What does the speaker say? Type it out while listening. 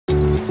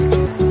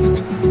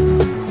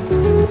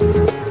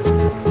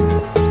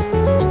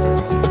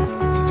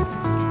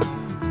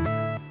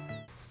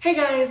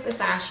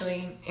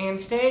Ashley, and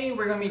today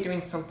we're going to be doing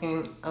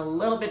something a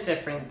little bit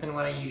different than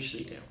what I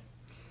usually do.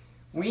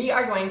 We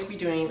are going to be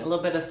doing a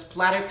little bit of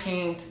splatter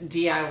paint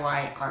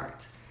DIY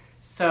art.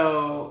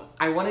 So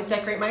I want to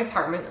decorate my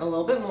apartment a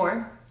little bit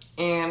more,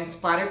 and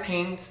splatter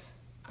paints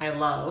I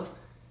love,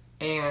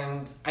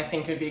 and I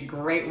think it would be a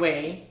great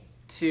way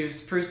to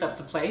spruce up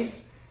the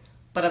place,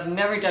 but I've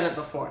never done it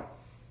before.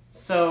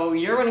 So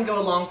you're going to go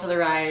along for the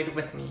ride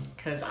with me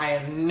because I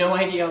have no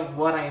idea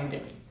what I am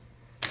doing.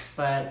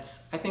 But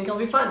I think it'll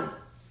be fun.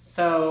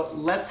 So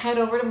let's head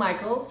over to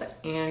Michael's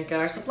and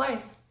get our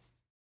supplies.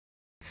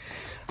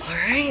 All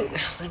right,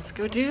 let's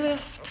go do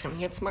this. Time to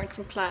get some art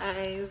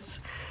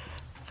supplies.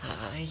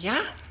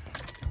 Yeah.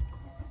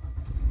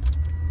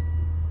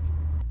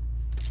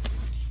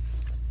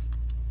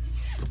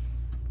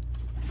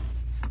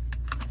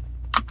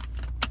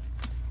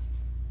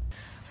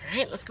 All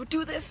right, let's go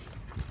do this.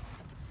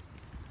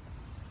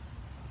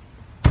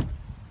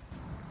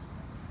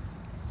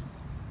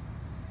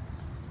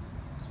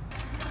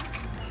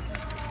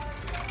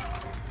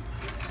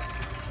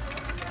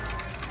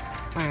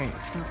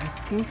 Alright, so I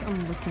think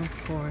I'm looking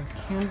for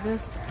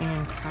canvas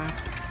and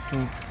craft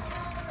paints.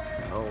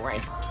 So,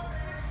 right.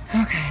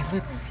 Okay,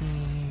 let's see.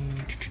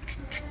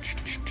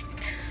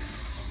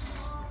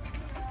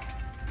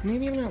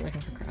 Maybe I'm not looking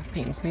for craft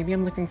paints. Maybe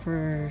I'm looking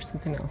for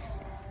something else.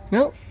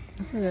 Nope,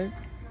 this is it.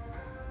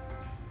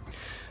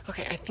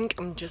 Okay, I think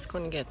I'm just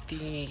going to get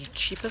the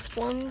cheapest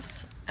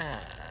ones.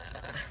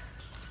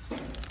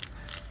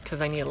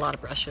 Because I need a lot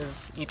of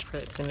brushes, each for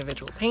its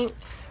individual paint.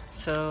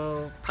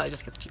 So, probably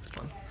just get the cheapest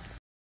one.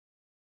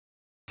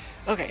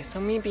 Okay, so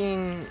me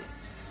being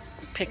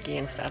picky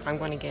and stuff, I'm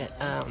going to get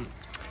a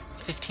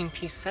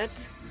 15-piece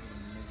set,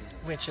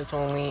 which is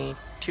only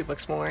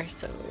 $2 more,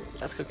 so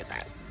let's go get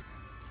that.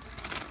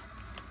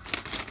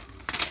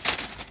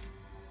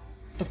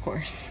 Of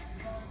course.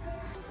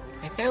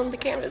 I found the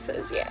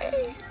canvases,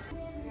 yay!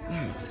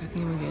 Alright, so I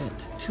think I'm going to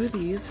get 2 of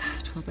these,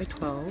 12 by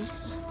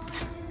 12s.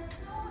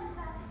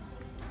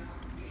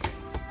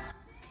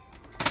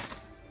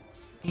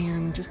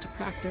 And just to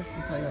practice,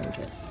 I'm probably going to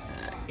get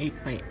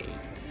 8 by 8,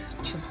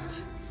 just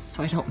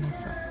so I don't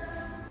mess up.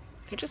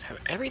 They just have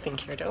everything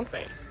here, don't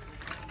they?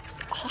 It's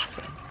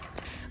awesome.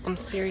 I'm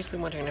seriously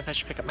wondering if I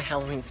should pick up my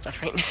Halloween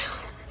stuff right now.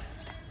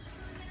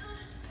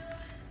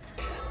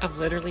 I've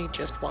literally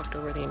just walked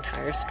over the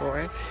entire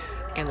store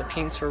and the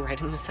paints were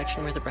right in the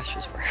section where the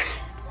brushes were.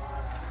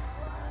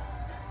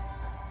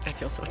 I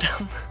feel so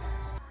dumb.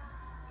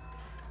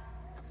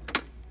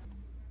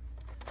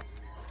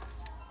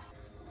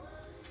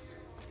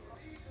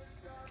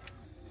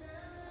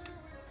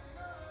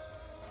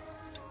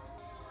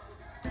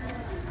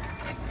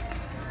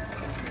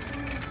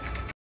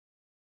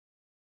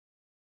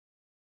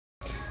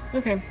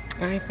 Okay,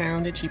 I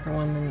found a cheaper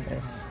one than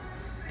this.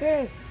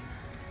 This!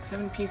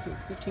 7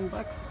 pieces, 15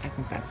 bucks. I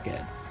think that's good.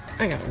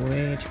 I got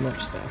way too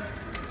much stuff.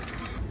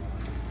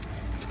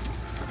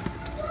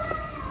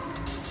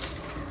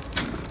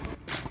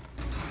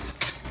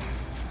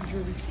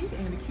 Your receipt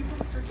and a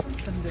coupon starts on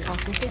Sunday.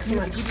 Awesome, thanks so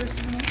much.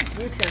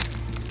 You too.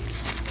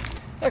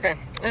 Okay,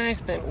 I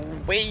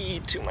spent way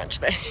too much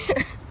there.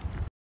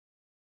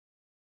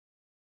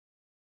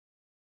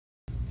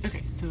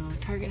 Okay, so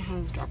Target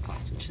has drop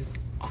costs, which is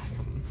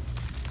awesome.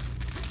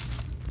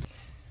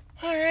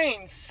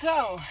 Alright,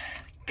 so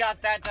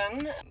got that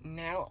done.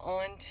 Now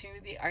on to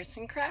the arts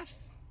and crafts.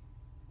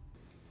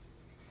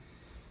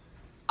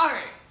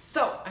 Alright,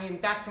 so I am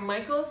back from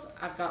Michael's.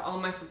 I've got all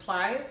my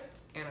supplies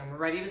and I'm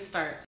ready to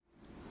start.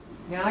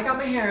 Now I got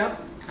my hair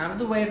up, out of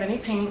the way of any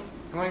paint.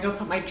 I'm gonna go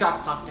put my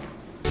drop cloth down.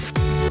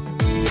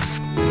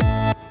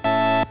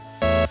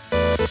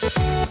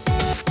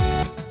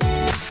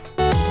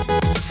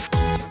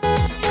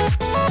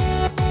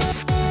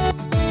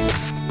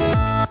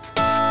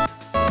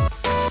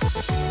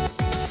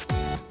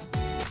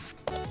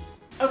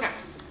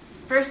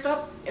 First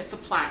up is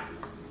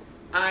supplies.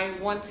 I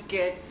want to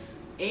get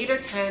 8 or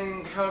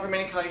 10, however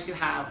many colors you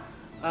have,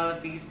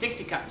 of these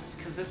Dixie cups,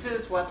 because this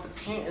is what the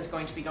paint is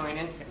going to be going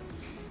into.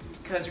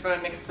 Because you're going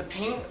to mix the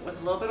paint with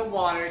a little bit of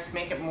water to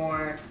make it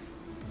more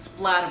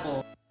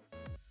splattable.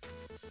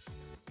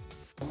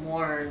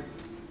 More,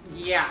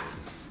 yeah.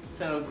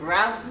 So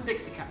grab some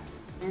Dixie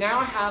cups. Now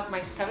I have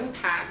my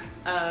 7-pack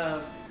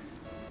of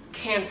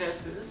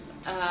canvases,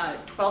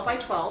 12 by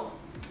 12,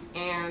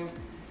 and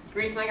the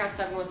reason I got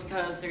 7 was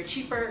because they're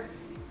cheaper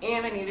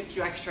and I need a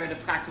few extra to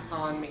practice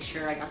on, make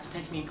sure I got the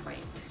technique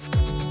right.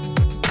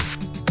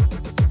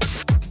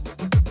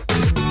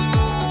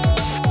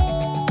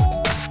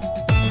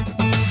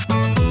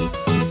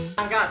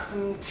 I've got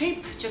some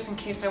tape just in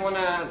case I want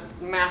to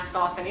mask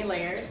off any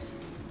layers.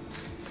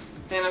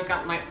 Then I've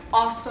got my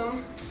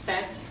awesome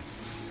set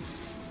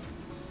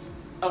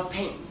of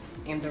paints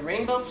in the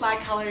rainbow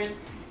flag colors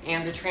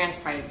and the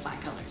transparent flag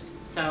colors.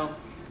 So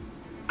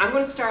I'm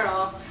going to start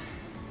off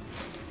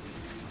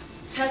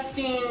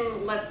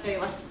testing, let's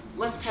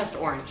test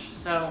orange.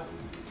 So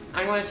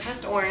I'm going to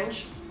test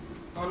orange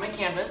on my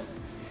canvas,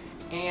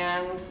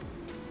 and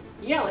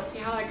yeah, let's see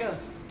how that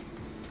goes.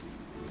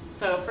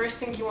 So first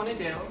thing you want to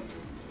do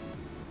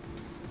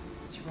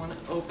you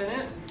want to open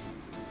it.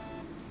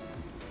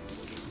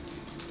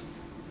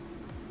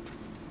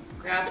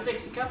 Grab a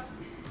Dixie cup.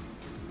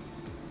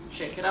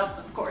 Shake it up,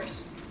 of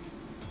course.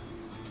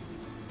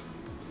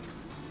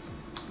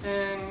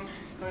 And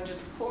I'm going to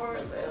just pour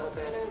a little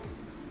bit in.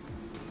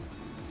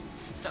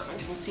 Don't know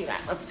if you can see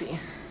that. Let's see.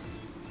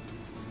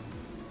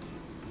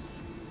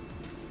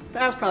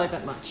 That was probably a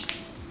bit much.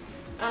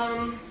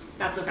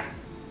 That's okay.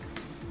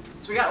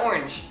 So we got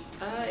orange.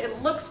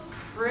 It looks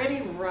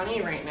pretty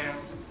runny right now,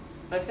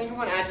 but I think I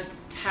want to add just a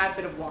tad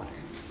bit of water.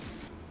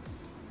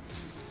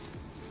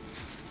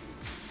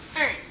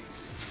 Alright,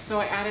 so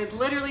I added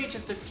literally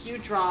just a few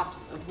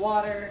drops of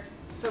water.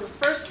 So the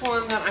first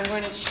one that I'm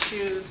going to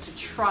choose to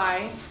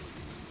try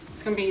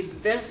is going to be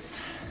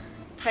this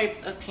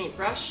type of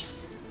paintbrush.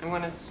 I'm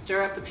going to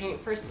stir up the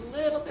paint first a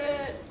little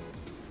bit.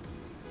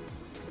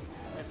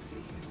 Let's see.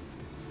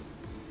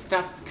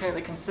 That's kind of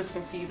the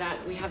consistency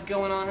that we have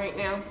going on right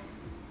now.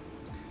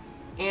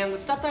 And the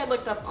stuff that I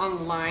looked up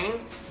online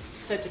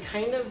said to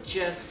kind of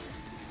just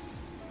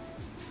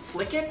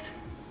flick it.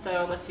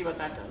 So let's see what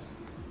that does.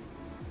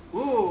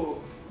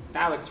 Ooh,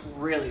 that looks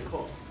really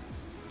cool.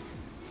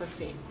 Let's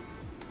see.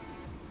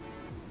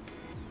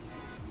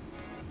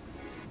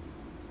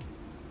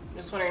 I'm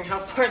just wondering how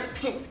far the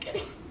paint's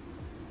getting.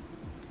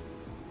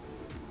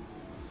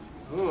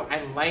 Ooh,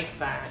 I like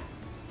that.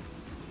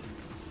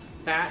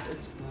 That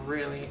is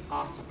really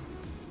awesome.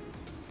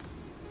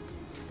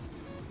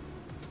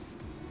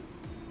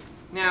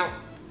 Now,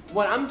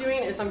 what I'm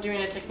doing is I'm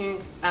doing a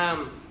technique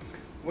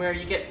where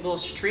you get little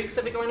streaks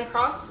of it going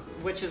across,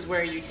 which is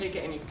where you take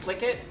it and you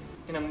flick it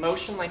in a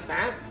motion like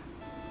that.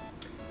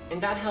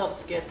 And that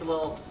helps get the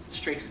little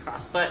streaks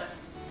across. But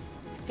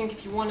I think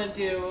if you want to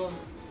do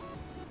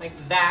like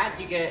that,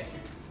 you get,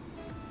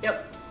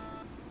 yep.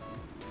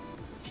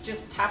 If you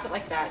just tap it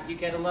like that, you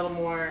get a little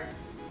more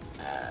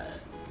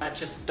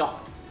just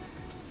dots.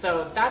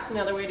 So that's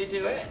another way to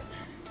do it.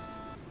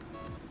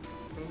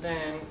 And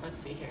then, let's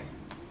see here.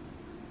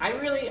 I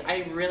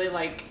really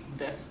like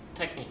this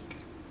technique.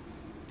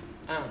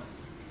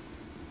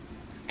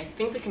 I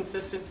think the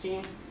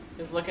consistency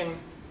is looking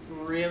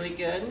really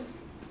good.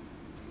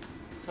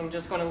 So I'm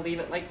just going to leave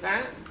it like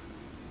that.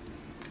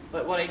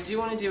 But what I do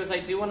want to do is I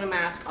do want to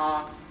mask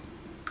off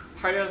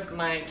part of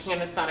my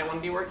canvas that I want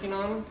to be working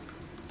on,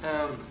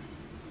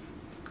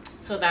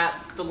 so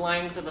that the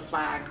lines of the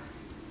flag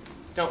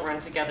don't run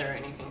together or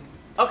anything.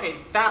 Okay,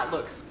 that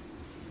looks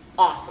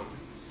awesome.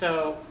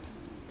 So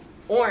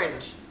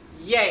orange,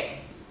 yay,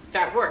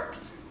 that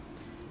works.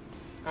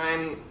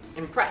 I'm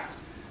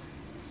impressed.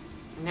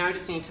 Now I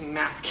just need to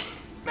mask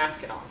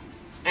it off.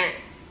 All right.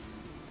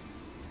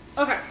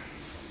 Okay,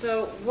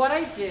 so what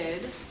I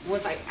did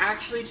was I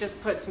actually just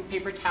put some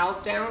paper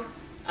towels down.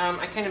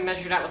 I kind of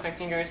measured out with my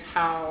fingers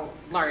how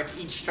large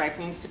each stripe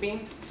needs to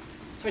be.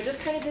 So I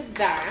just kind of did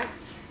that.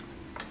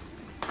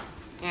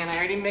 And I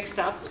already mixed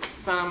up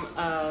some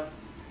of,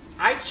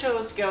 I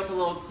chose to go with a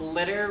little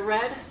glitter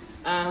red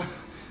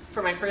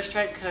for my first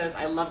stripe because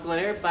I love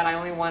glitter, but I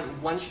only want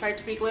one stripe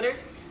to be glitter.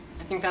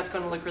 I think that's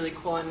going to look really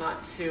cool and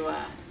not too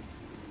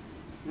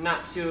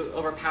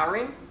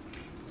overpowering.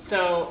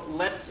 So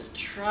let's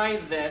try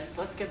this.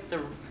 Let's get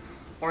the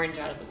orange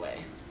out of the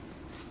way.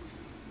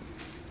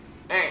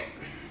 All right,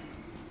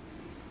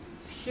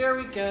 here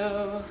we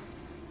go.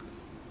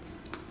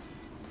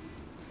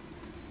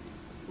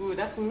 Ooh,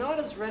 that's not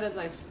as red as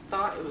I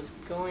thought it was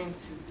going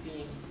to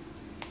be.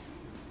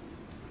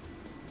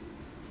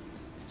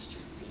 Let's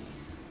just see.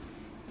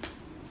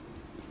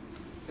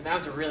 But that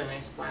was a really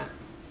nice splat.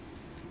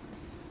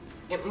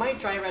 It might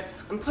dry red.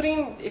 I'm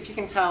putting, if you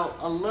can tell,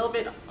 a little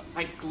bit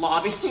like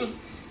globby.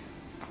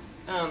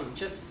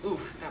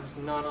 Oof, that was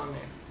not on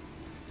there.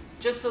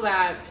 Just so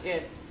that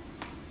it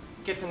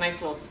gets a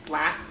nice little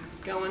splat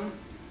going.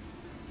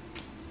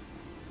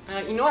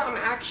 You know what, I'm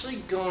actually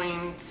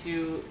going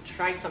to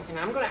try something.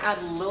 I'm going to add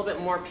a little bit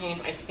more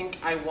paint. I think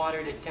I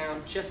watered it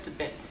down just a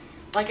bit.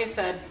 Like I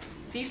said,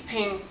 these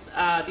paints,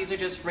 these are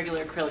just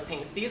regular acrylic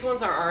paints. These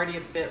ones are already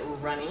a bit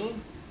runny,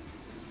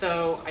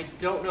 so I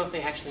don't know if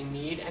they actually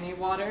need any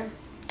water.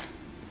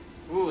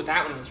 Ooh,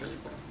 that one was really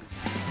cool.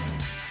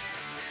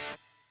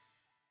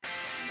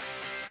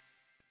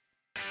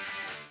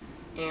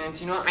 And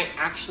you know what, I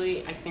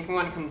think I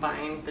want to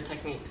combine the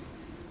techniques.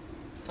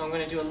 So I'm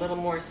going to do a little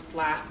more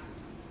splat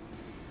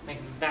like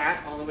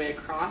that all the way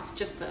across,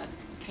 just to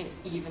kind of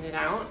even it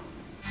out.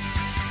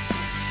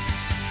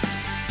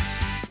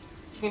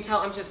 You can tell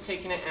I'm just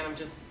taking it and I'm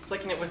just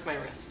flicking it with my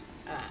wrist.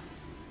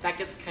 That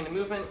gets the kind of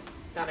movement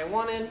that I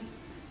wanted,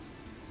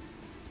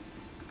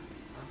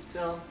 while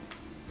still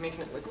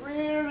making it look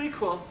really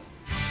cool.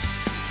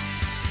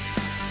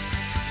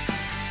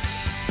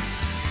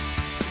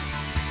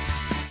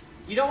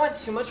 You don't want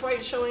too much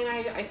white showing,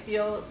 I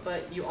feel,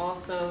 but you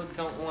also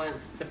don't want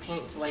the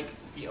paint to like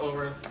be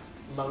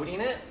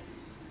overloading it.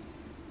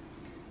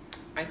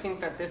 I think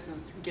that this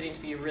is getting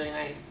to be a really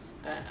nice,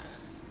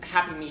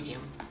 happy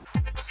medium.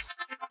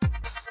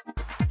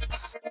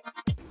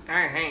 All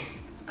right,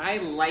 I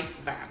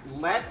like that.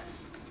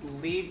 Let's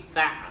leave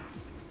that.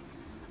 Let's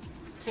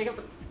take up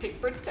the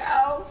paper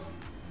towels.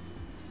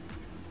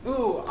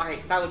 Ooh, all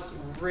right, that looks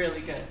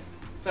really good.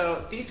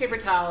 So these paper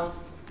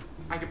towels,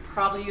 I could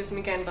probably use them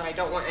again, but I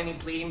don't want any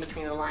bleeding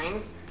between the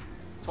lines,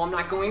 so I'm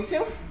not going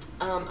to.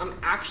 I'm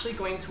actually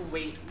going to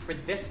wait for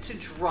this to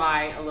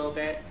dry a little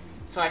bit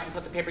so I can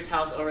put the paper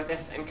towels over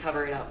this and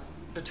cover it up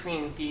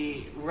between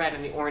the red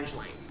and the orange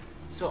lines.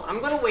 So I'm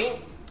gonna wait,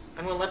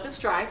 I'm gonna let this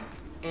dry,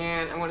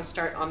 and I'm gonna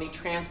start on the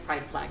trans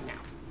pride flag now.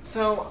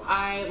 So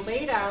I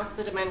laid out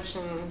the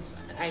dimensions,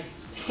 I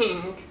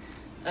think,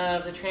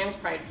 of the trans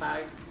pride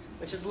flag,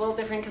 which is a little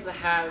different because it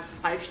has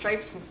 5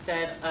 stripes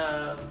instead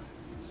of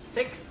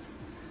 6.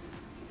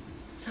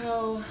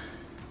 So,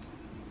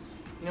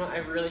 you know, I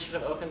really should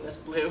have opened this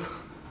blue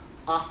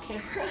off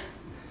camera.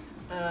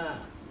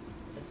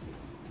 Let's see.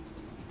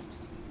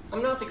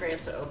 I'm not the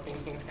greatest at opening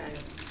things,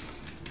 guys.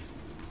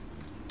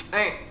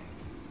 Alright,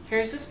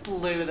 here's this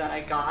blue that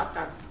I got.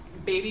 That's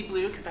baby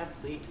blue because that's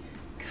the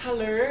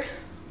color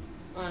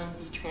on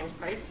the trans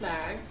pride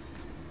flag.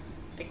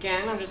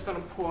 Again, I'm just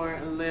going to pour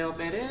a little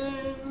bit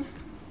in.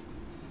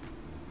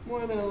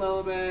 More than a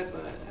little bit,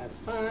 but that's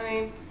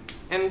fine.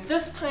 And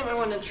this time I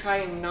want to try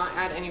and not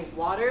add any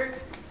water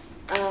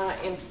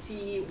and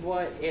see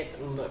what it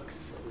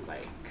looks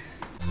like.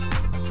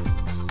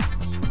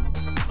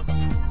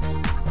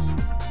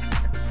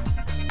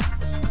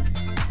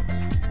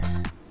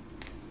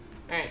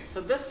 Alright, so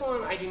this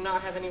one I do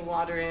not have any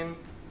water in.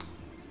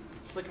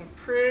 It's looking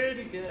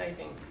pretty good, I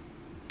think.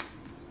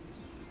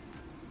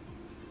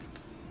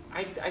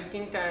 I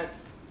think that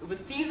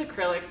with these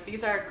acrylics,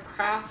 these are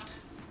Craft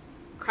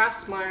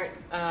Smart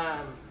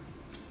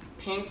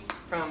paints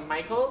from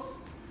Michaels.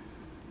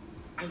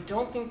 I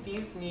don't think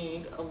these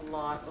need a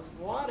lot of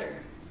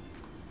water.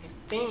 I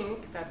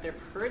think that they're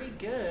pretty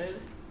good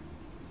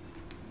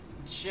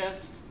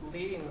just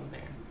leaving them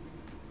there.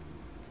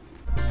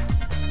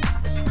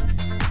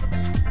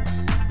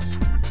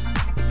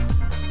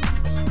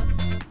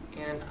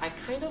 And I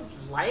kind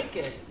of like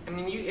it. I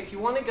mean, if you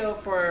want to go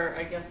for,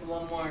 I guess, a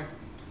little more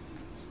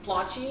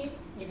splotchy,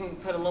 you can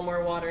put a little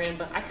more water in,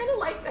 but I kind of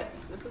like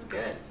this. This is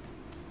good.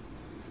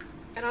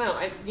 I don't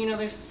know, you know,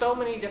 there's so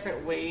many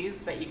different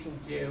ways that you can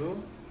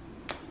do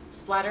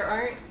splatter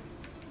art.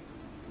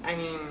 I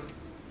mean,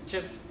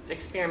 just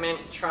experiment,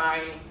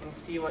 try, and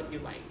see what you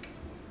like.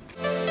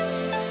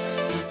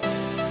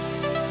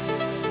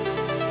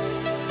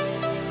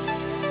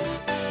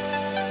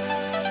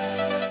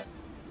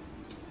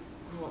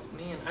 Oh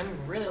man,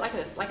 I'm really liking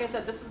this. Like I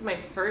said, this is my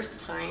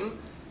first time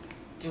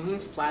doing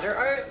splatter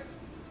art.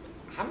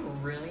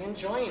 I'm really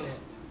enjoying it.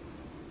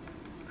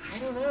 I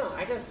don't know,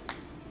 I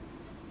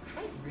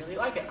really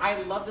like it.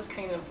 I love this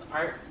kind of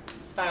art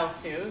style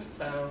too,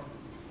 so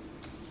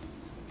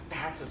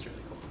that's what's really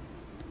cool.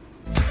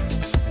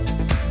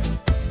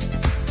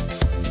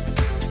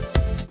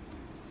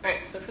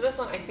 Alright, so for this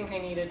one, I think I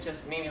needed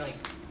just maybe like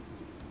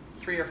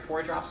 3 or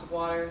 4 drops of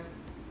water.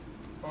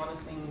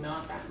 Honestly,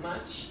 not that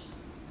much.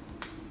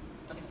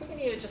 But I think I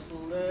needed just a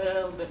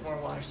little bit more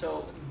water.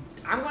 So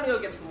I'm gonna go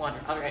get some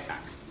water. I'll be right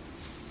back.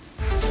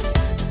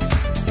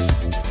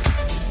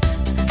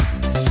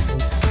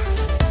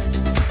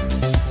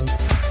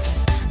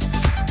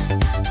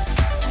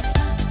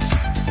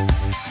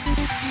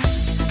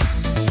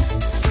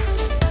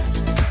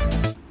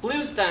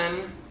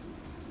 Done,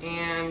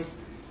 and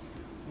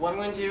what I'm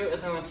going to do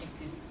is I'm going to take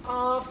these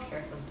off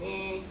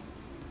carefully,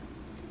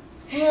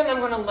 and I'm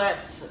going to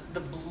let the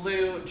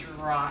blue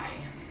dry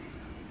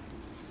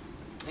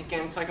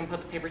again so I can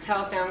put the paper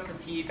towels down, because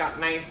see, you got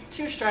nice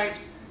 2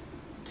 stripes,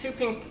 2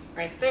 pink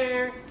right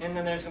there, and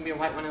then there's going to be a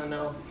white one in the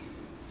middle.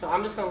 So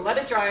I'm just going to let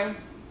it dry.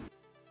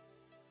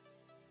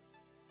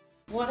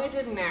 What I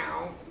did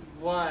now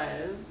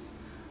was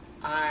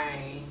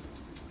I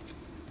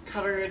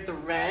covered the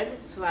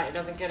red so that it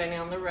doesn't get any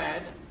on the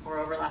red or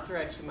overlap the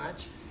red too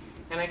much,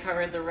 and I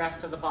covered the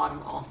rest of the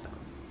bottom also.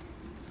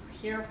 So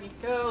here we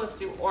go, let's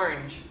do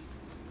orange.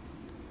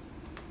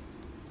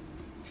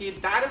 See,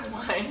 that is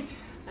why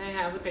I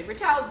have the paper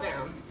towels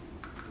down.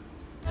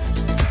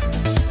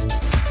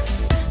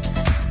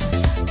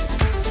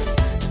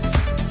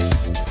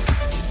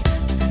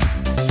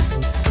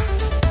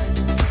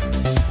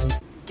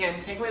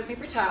 Again, take away the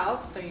paper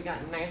towels so you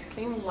got nice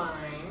clean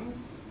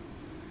lines.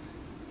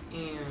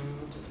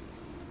 And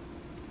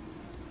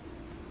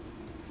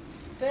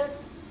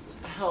this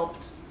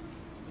helped.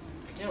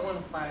 I didn't want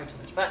to splatter too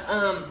much, but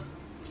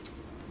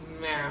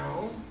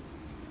now,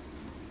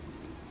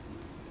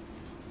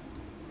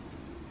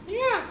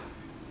 yeah,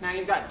 now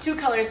you've got 2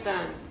 colors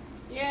done.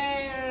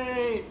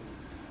 Yay!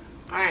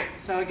 All right,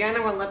 so again,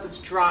 I'm going to let this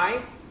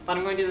dry, but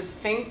I'm going to do the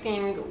same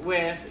thing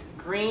with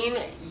green,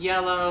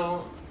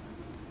 yellow,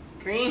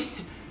 green,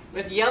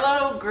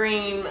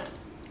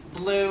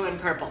 blue, and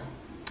purple.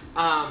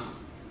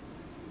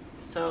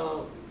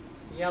 So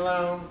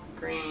yellow,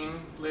 green,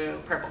 blue,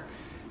 purple.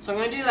 So I'm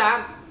going to do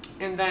that,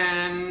 and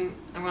then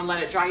I'm going to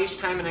let it dry each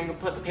time, and I'm going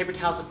to put the paper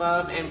towels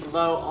above and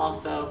below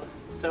also.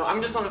 So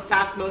I'm just going to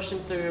fast motion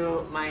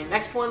through my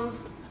next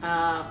ones,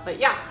 but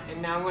yeah,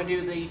 and now I'm going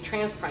to do the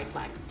trans pride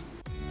flag.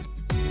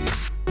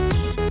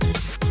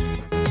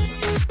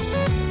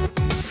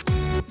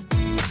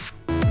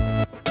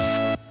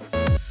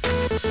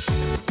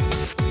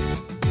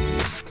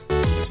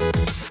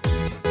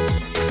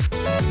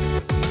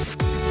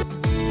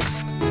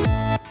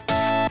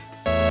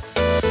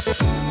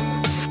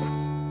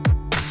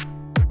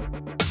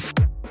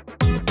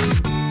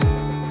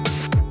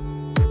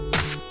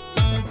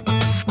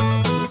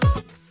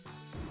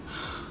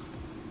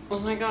 Oh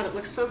my god, it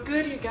looks so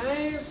good, you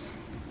guys.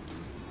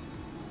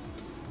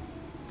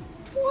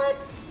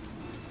 What?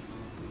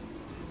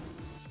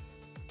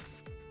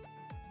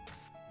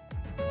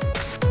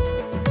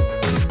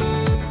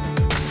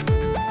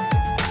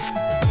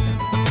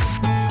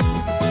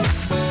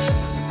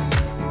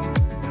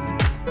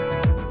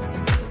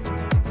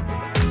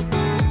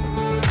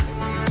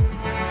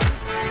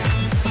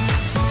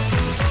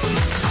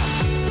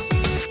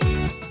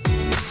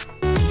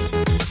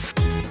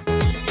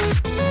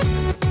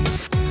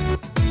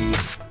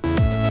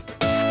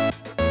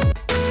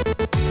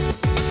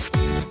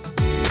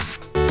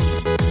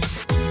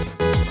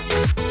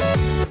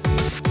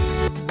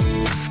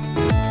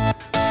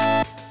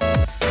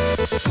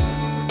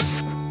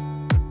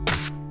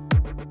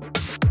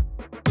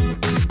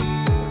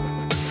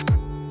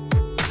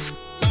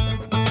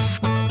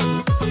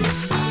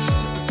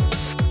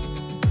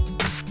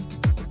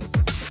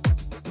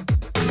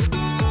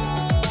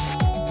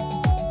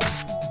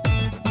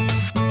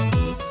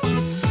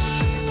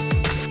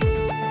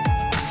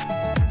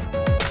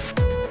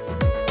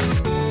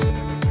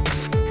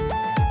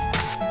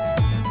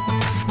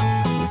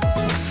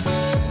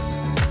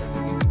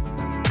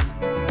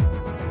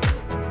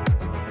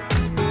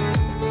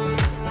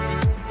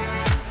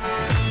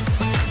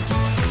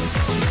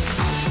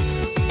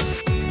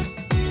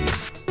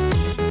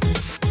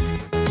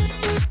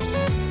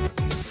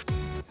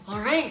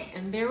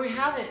 There we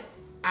have it.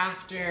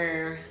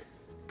 After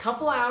a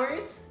couple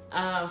hours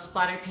of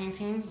splatter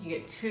painting, you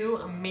get two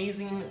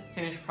amazing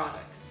finished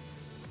products.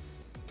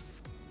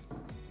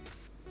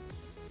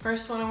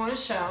 First one I want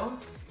to show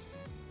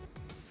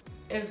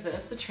is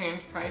this, the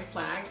trans pride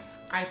flag.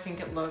 I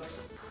think it looks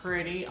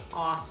pretty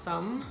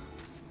awesome.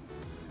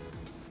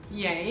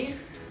 Yay.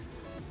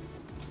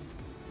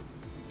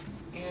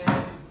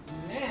 And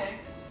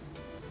next,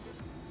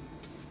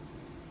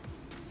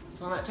 this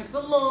one that took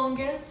the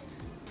longest,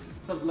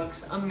 but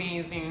looks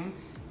amazing,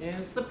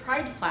 is the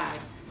pride flag.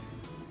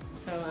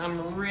 So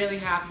I'm really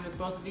happy with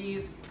both of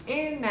these.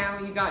 And now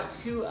you got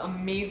two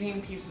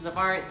amazing pieces of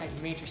art that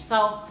you made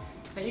yourself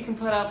that you can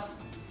put up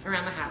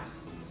around the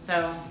house.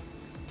 So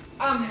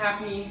I'm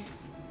happy.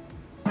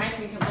 I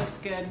think it looks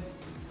good.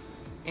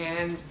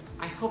 And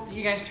I hope that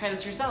you guys try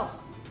this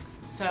yourselves.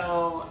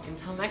 So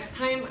until next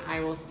time, I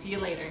will see you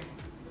later.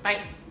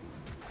 Bye.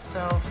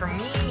 So for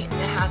me,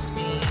 it has to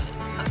be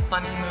a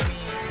funny movie.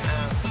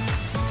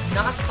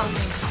 Not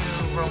something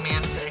too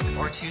romantic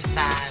or too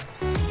sad,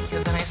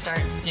 because then I start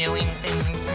feeling things